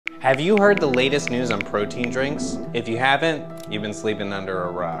Have you heard the latest news on protein drinks? If you haven't, you've been sleeping under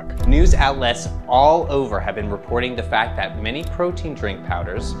a rock. News outlets all over have been reporting the fact that many protein drink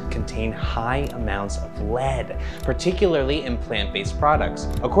powders contain high amounts of lead, particularly in plant-based products.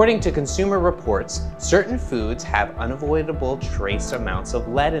 According to Consumer Reports, certain foods have unavoidable trace amounts of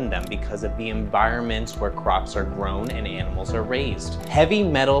lead in them because of the environments where crops are grown and animals are raised. Heavy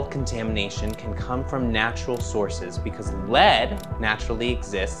metal contamination can come from natural sources because lead naturally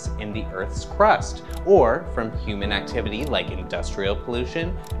exists in the Earth's crust, or from human activity like industrial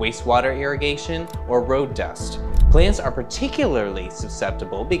pollution, wastewater irrigation, or road dust. Plants are particularly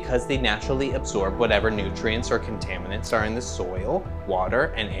susceptible because they naturally absorb whatever nutrients or contaminants are in the soil,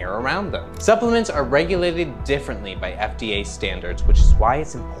 water, and air around them. Supplements are regulated differently by FDA standards, which is why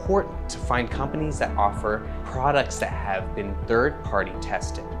it's important to find companies that offer products that have been third-party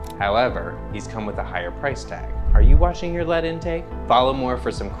tested. However, these come with a higher price tag. Are you watching your lead intake? Follow more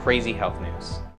for some crazy health news.